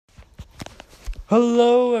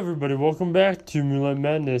Hello, everybody. Welcome back to Moonlight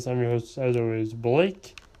Madness. I'm your host, as always,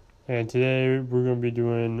 Blake, and today we're going to be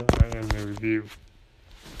doing an anime review.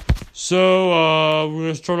 So, we're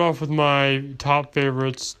going to start off with my top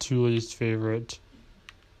favorites to least favorite.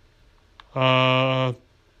 Top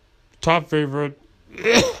favorite,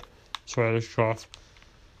 sorry, I just coughed,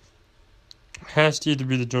 has to either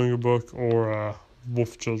be The Jungle Book or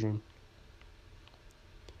Wolf Children.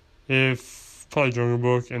 Probably Jungle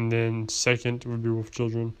Book, and then second would be Wolf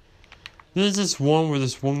Children. There's this one where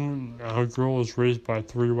this one girl is raised by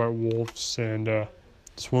 3 white wolves, and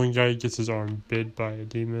this one guy gets his arm bit by a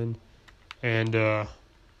demon, and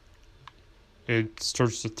it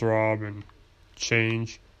starts to throb and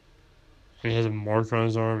change, and he has a mark on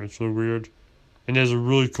his arm. It's really weird, and he has a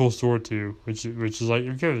really cool sword too, which is like,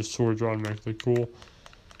 if you have a sword, you're automatically cool,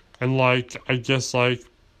 and like, I guess like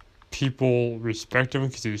people respect him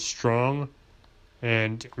because he's strong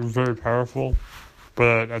and very powerful.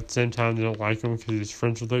 But at the same time, they don't like him because he's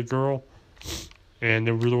friends with that girl. And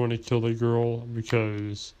they really want to kill the girl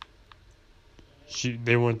because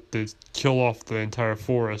they want to kill off the entire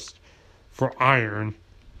forest for iron.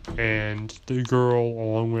 And the girl,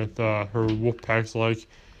 along with her wolf pack's like,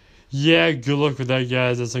 yeah, good luck with that,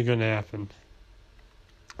 guys. That's not going to happen.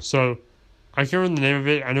 So, I can't remember the name of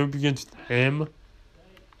it. I know it begins with M.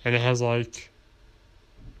 And it has like,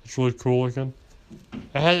 it's really cool looking.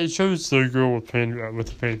 It shows the girl with a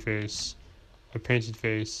painted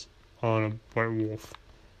face on a white wolf.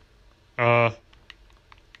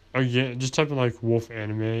 Again, just type in like wolf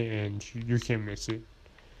anime and you can't miss it.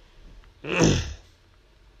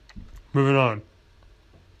 Moving on.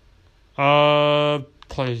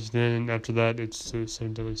 Then after that it's the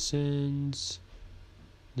Seven Deadly Sins.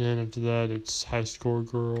 Then after that it's High Score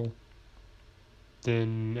Girl.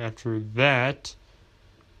 Then after that,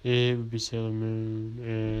 it would be Sailor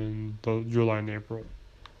Moon and Your Lie in April.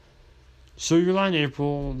 So Your Lie in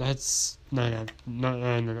April, that's 9 out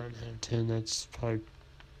of 10. That's probably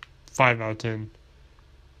 5 out of 10.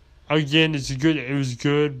 Again, it was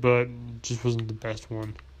good, but just wasn't the best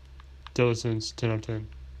one. Deadly Sins, 10 out of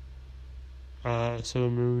 10. Sailor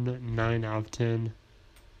Moon, 9 out of 10.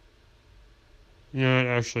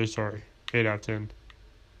 Actually, sorry, 8 out of 10.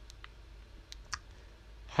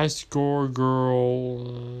 High Score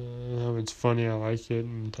Girl, it's funny, I like it,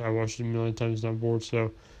 and I watched it a million times, not bored, so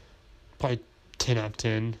probably 10 out of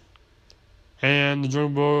 10. And The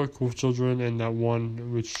Jungle Book, Wolf Children, and that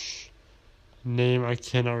one, which name I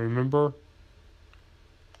cannot remember,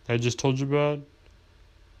 I just told you about,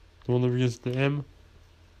 the one that begins with the M.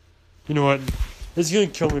 You know what, it's gonna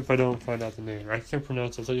kill me if I don't find out the name. I can't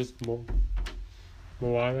pronounce it. I think it's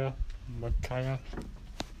Makaya.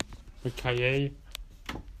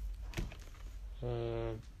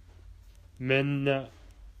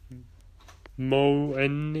 Monica?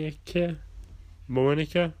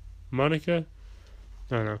 I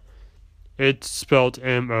don't know. It's spelled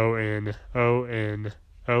Mononoke.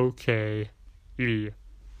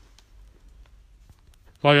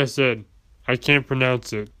 Like I said, I can't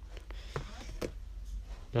pronounce it.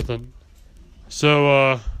 Nothing.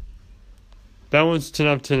 So, that one's 10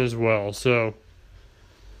 out of 10 as well. So,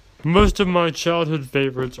 most of my childhood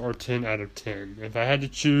favorites are 10 out of 10. If I had to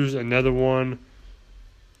choose another one,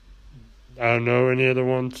 I don't know any other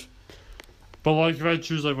ones. But like, if I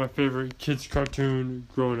choose like my favorite kids cartoon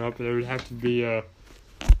growing up, it would have to be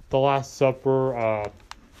The Last Supper.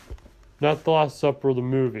 Not The Last Supper, the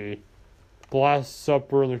movie. The Last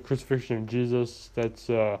Supper and the Crucifixion of Jesus.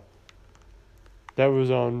 That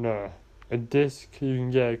was on a disc. You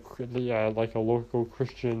can get like a local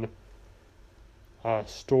Christian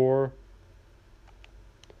store.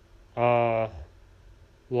 I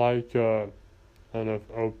don't know if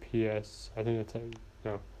OPS. I think that's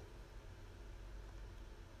no.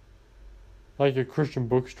 Like a Christian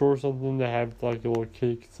bookstore or something that have like a little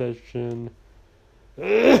cake section.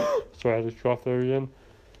 Sorry, I just coughed there again.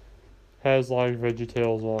 Has like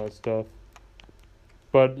VeggieTales and all that stuff.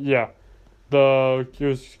 But yeah, it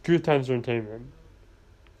was Good Times Entertainment.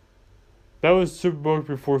 That was Superbook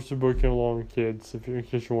before Superbook came along, kids, in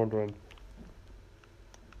case you're wondering.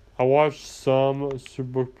 I watched some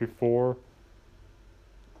Superbook before,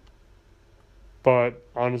 but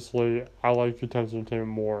honestly, I like Good Times Entertainment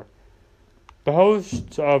more. The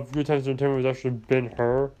host of Good Times Entertainment was actually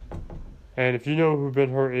Ben-Hur, and if you know who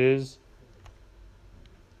Ben-Hur is,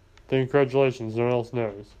 then congratulations, no one else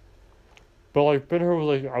knows. But like, Ben-Hur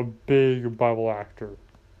was like a big Bible actor.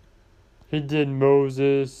 He did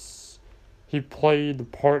Moses. He played the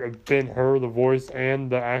part of Ben-Hur, the voice and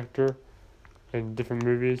the actor, in different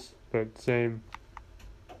movies, but same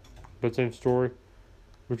story.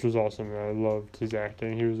 which was awesome. I loved his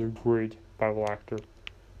acting. He was a great Bible actor.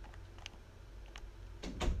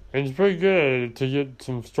 And he's pretty good at it to get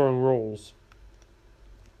some strong roles.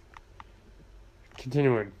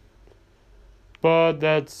 Continuing. But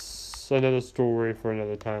that's another story for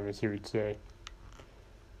another time, as he would say.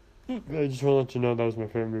 I just want to let you know that was my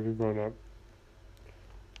favorite movie growing up.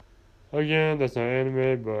 Again, that's not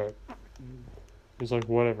anime, but it's like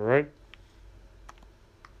whatever, right?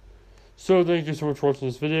 So thank you so much for watching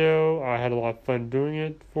this video. I had a lot of fun doing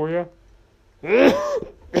it for you.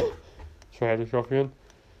 So I had to cough again.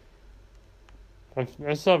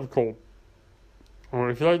 I still have a cold.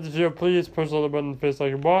 Alright, if you like this video, please push the like button in the face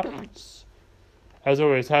like a boss. As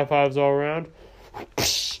always, high fives all around.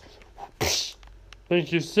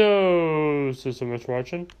 Thank you so much for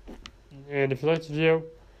watching. And if you liked the video,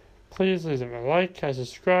 please leave a like and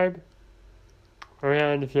subscribe.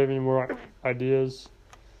 And if you have any more ideas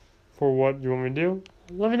for what you want me to do,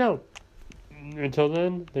 let me know. Until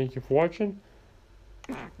then, thank you for watching.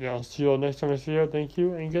 Yeah, I'll see you all next time in this video. Thank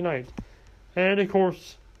you and good night. And of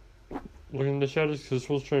course, look in the shadows because this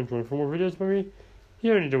will strange one. For more videos by me,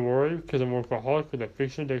 you don't need to worry because I'm a workaholic with a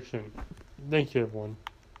fiction addiction. Thank you everyone,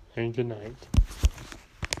 and good night.